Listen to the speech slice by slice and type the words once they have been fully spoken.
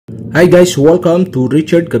Hi guys, welcome to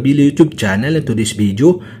Richard Cabilo YouTube channel. In today's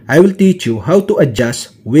video, I will teach you how to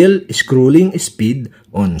adjust wheel scrolling speed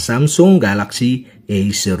on Samsung Galaxy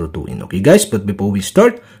A02. Okay guys, but before we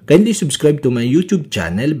start, kindly subscribe to my YouTube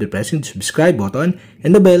channel by pressing the subscribe button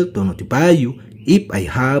and the bell to notify you if I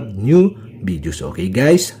have new videos. Okay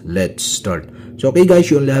guys, let's start. So okay guys,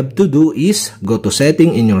 you only have to do is go to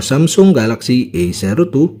setting in your Samsung Galaxy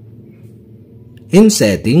A02. In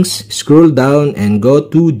settings, scroll down and go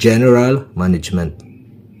to general management.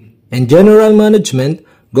 In general management,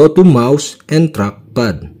 go to mouse and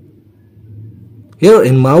trackpad. Here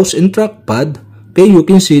in mouse and trackpad, okay, you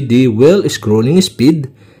can see the wheel scrolling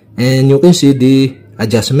speed and you can see the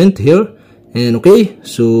adjustment here. And okay,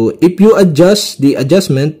 so if you adjust the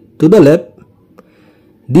adjustment to the left,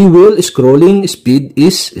 the wheel scrolling speed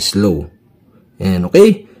is slow. And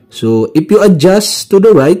okay, so if you adjust to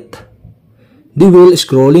the right, the wheel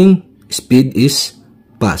scrolling speed is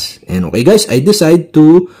fast. And okay guys, I decide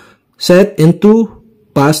to set into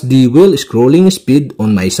fast the wheel scrolling speed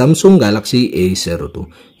on my Samsung Galaxy A02.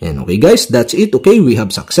 And okay guys, that's it. Okay, we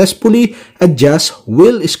have successfully adjust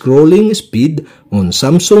wheel scrolling speed on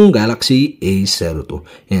Samsung Galaxy A02.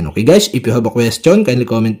 And okay guys, if you have a question, kindly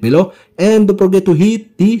comment below. And don't forget to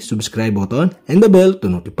hit the subscribe button and the bell to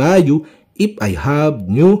notify you if I have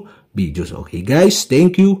new videos. Okay guys,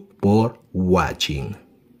 thank you for watching.